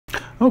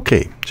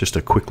Okay, just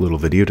a quick little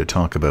video to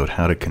talk about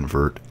how to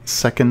convert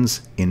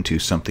seconds into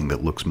something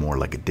that looks more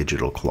like a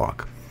digital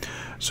clock.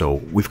 So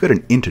we've got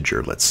an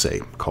integer, let's say,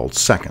 called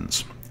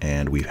seconds,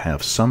 and we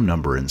have some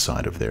number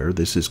inside of there.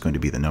 This is going to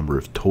be the number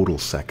of total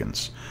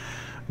seconds.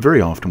 Very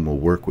often we'll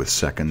work with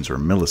seconds or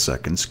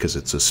milliseconds because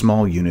it's a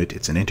small unit,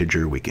 it's an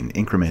integer, we can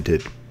increment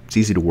it, it's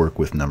easy to work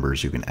with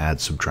numbers, you can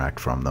add, subtract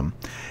from them.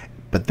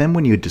 But then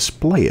when you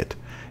display it,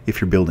 if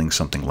you're building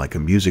something like a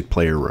music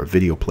player or a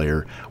video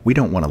player, we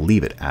don't want to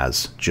leave it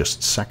as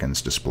just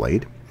seconds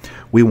displayed.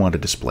 We want to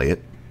display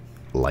it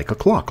like a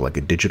clock, like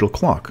a digital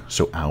clock,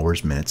 so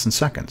hours, minutes, and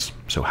seconds.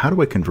 So how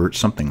do I convert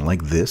something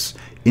like this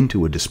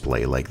into a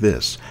display like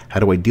this? How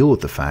do I deal with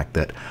the fact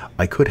that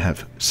I could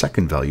have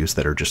second values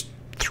that are just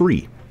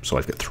 3? So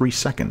I've got 3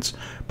 seconds,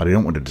 but I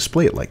don't want to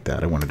display it like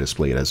that. I want to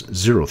display it as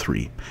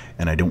 03,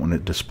 and I don't want to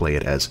display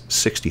it as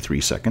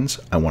 63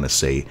 seconds. I want to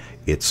say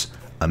it's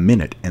a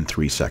minute and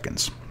 3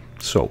 seconds.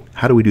 So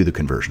how do we do the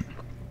conversion?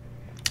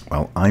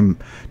 Well,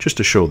 just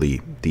to show the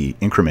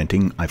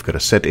incrementing, I've got a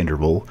set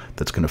interval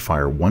that's going to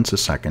fire once a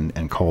second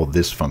and call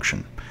this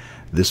function.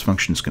 This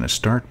function is going to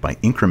start by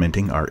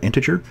incrementing our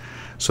integer,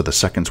 so the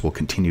seconds will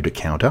continue to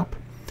count up.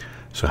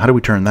 So how do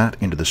we turn that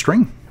into the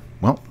string?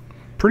 Well,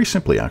 pretty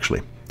simply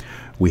actually.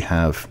 We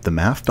have the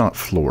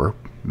math.floor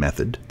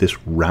method.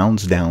 This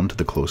rounds down to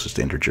the closest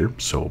integer,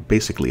 so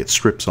basically it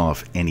strips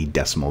off any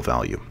decimal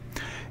value.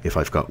 If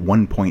I've got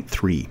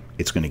 1.3,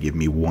 it's going to give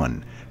me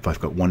 1. If I've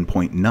got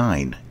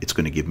 1.9, it's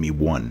going to give me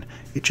 1.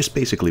 It just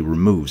basically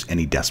removes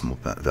any decimal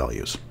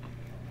values.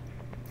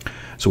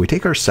 So we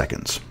take our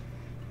seconds,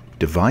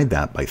 divide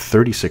that by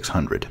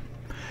 3600,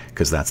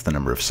 because that's the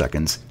number of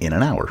seconds in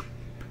an hour.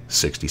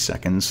 60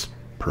 seconds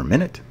per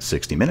minute,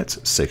 60 minutes,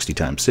 60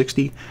 times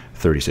 60,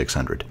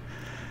 3600.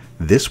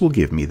 This will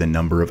give me the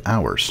number of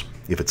hours.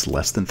 If it's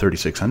less than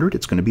 3600,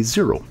 it's going to be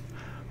 0.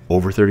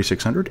 Over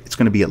 3600, it's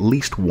going to be at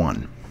least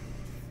 1.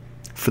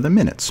 For the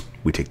minutes,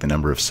 we take the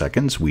number of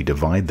seconds, we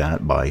divide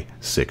that by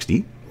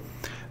 60.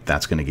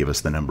 That's going to give us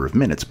the number of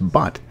minutes,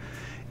 but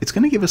it's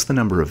going to give us the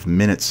number of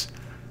minutes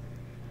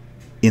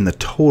in the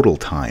total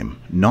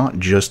time, not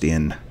just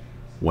in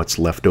what's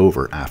left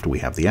over after we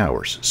have the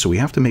hours. So we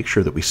have to make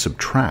sure that we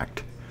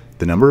subtract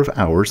the number of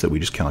hours that we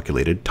just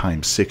calculated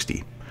times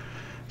 60.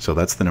 So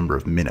that's the number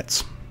of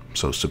minutes.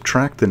 So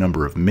subtract the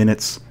number of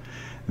minutes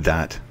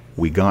that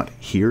we got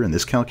here in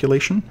this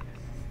calculation,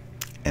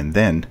 and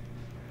then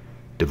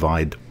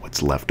divide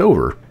what's left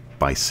over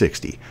by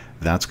 60.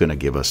 That's going to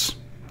give us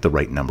the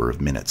right number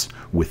of minutes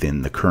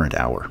within the current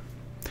hour.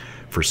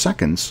 For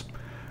seconds,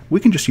 we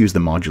can just use the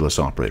modulus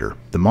operator.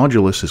 The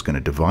modulus is going to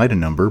divide a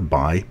number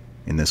by,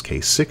 in this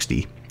case,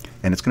 60,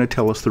 and it's going to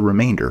tell us the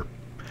remainder.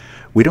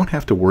 We don't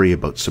have to worry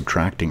about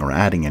subtracting or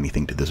adding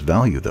anything to this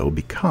value, though,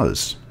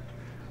 because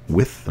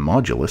with the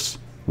modulus,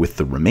 with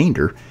the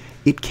remainder,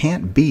 it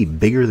can't be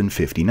bigger than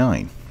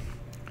 59.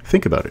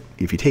 Think about it.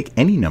 If you take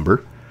any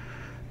number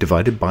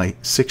divided by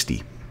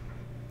 60,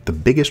 the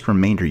biggest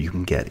remainder you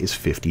can get is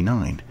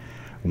 59.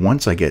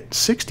 Once I get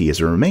 60 as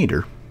a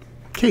remainder,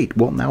 okay,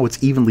 well now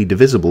it's evenly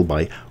divisible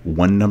by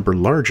one number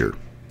larger.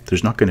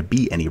 There's not going to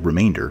be any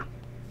remainder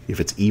if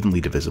it's evenly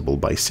divisible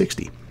by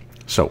 60.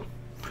 So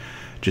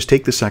just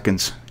take the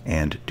seconds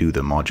and do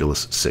the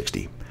modulus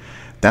 60.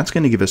 That's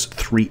going to give us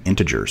 3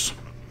 integers.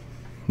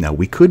 Now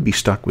we could be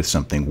stuck with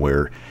something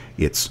where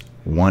it's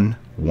 1,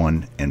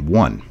 1, and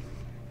 1.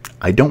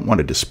 I don't want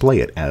to display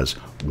it as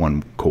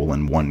 1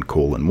 colon 1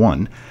 colon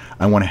 1.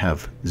 I want to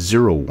have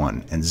 0,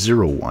 1 and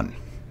 0, 1.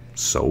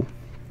 So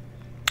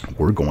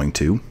we're going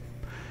to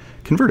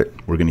convert it.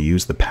 We're going to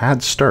use the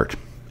pad start.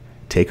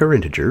 Take our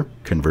integer,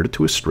 convert it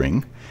to a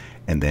string,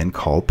 and then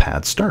call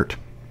pad start.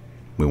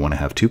 We want to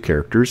have 2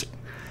 characters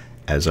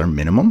as our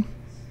minimum,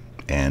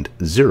 and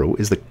 0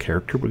 is the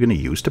character we're going to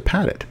use to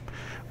pad it.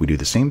 We do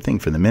the same thing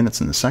for the minutes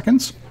and the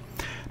seconds.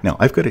 Now,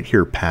 I've got it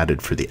here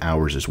padded for the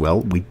hours as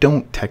well. We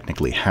don't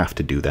technically have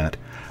to do that.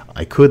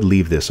 I could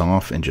leave this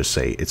off and just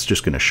say it's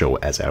just going to show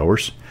as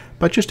hours,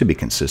 but just to be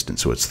consistent,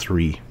 so it's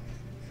 3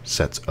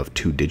 sets of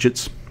 2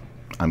 digits,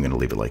 I'm going to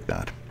leave it like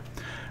that.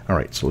 All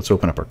right, so let's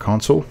open up our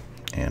console,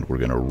 and we're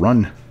going to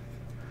run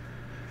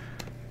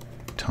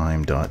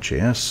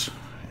time.js,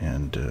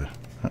 and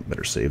I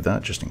better save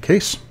that just in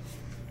case.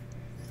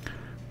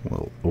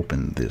 We'll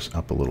open this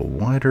up a little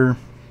wider.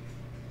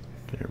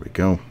 There we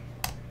go.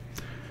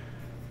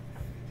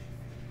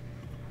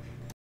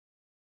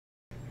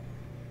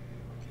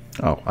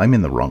 Oh, I'm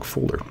in the wrong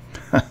folder.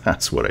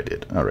 That's what I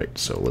did. All right,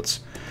 so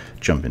let's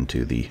jump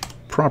into the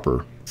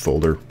proper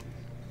folder.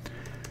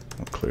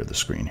 I'll clear the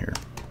screen here.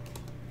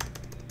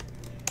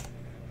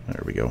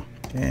 There we go.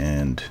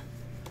 And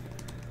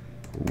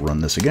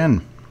run this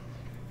again.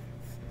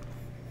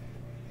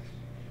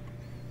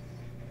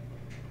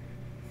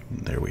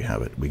 There we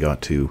have it. We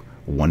got to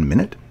 1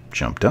 minute,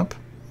 jumped up,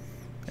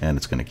 and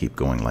it's going to keep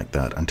going like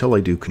that until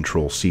I do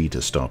Control-C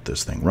to stop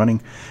this thing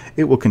running.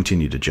 It will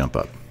continue to jump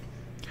up.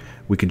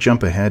 We could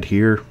jump ahead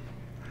here,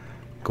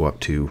 go up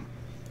to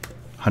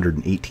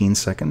 118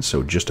 seconds,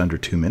 so just under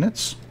 2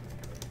 minutes.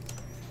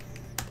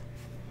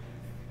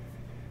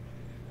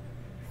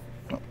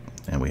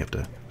 we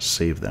have to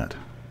save that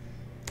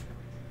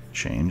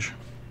change,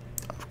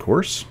 of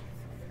course.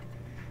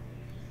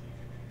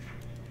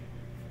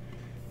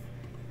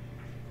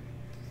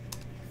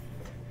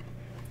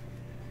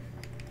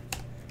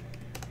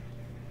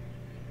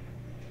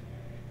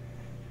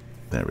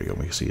 There we go.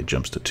 We can see it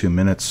jumps to 2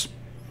 minutes.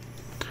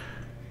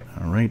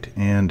 All right,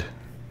 and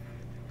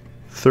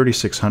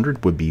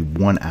 3600 would be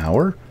 1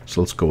 hour. So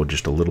let's go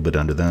just a little bit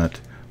under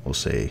that. We'll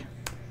say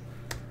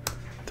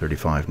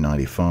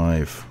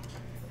 3595.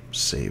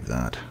 Save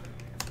that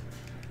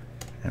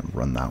and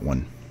run that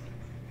one.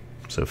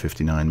 So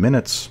 59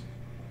 minutes.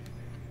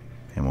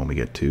 And when we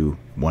get to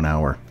 1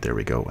 hour, there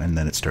we go. And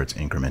then it starts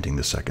incrementing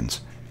the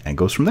seconds and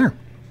goes from there.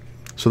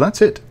 So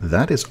that's it.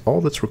 That is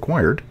all that's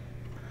required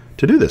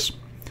to do this.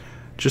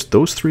 Just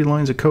those 3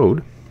 lines of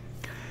code.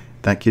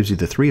 That gives you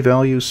the 3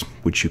 values,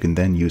 which you can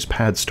then use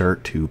pad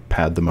start to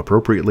pad them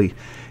appropriately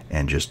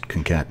and just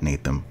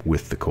concatenate them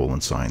with the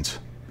colon signs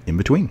in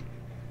between.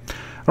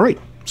 All right,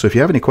 so if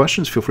you have any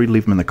questions, feel free to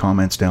leave them in the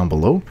comments down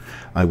below.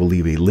 I will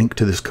leave a link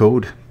to this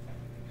code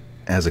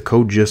as a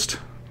code gist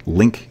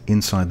link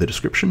inside the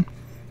description.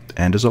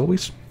 And as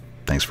always,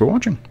 thanks for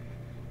watching.